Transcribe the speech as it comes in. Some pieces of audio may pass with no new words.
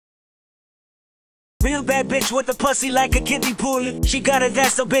Real bad bitch with a pussy like a kiddie pool. She got it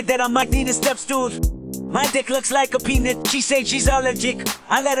that so big that I might need a step stool. My dick looks like a peanut, she say she's allergic.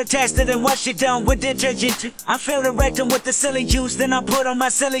 I let her test it and wash it down with detergent. I fill the rectum with the silly juice, then I put on my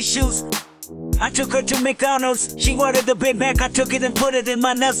silly shoes. I took her to McDonald's, she ordered the Big Mac. I took it and put it in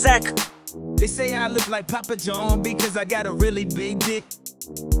my nutsack. They say I look like Papa John because I got a really big dick.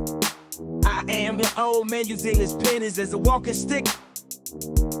 I am an old man using his penis as a walking stick.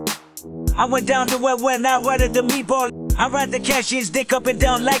 I went down to where when I ordered the meatball. I ride the cashier's dick up and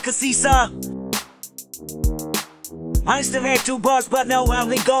down like a seesaw. I still had 2 bars, but now I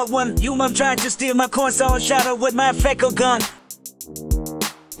only got 1. You mom tried to steal my corn, so I shot her with my feckle gun.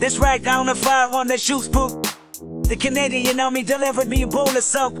 This right down the fire on the shoes poop. The Canadian army delivered me a bowl of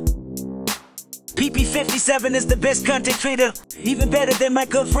soap. PP57 is the best content creator, even better than my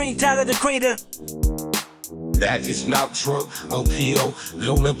good friend Tyler the Creator. That is not true. OPO,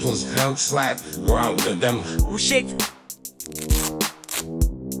 low nipples, don't slap, round to them. Oh shit.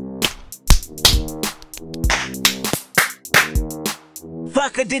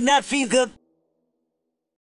 Fuck, I did not feel good.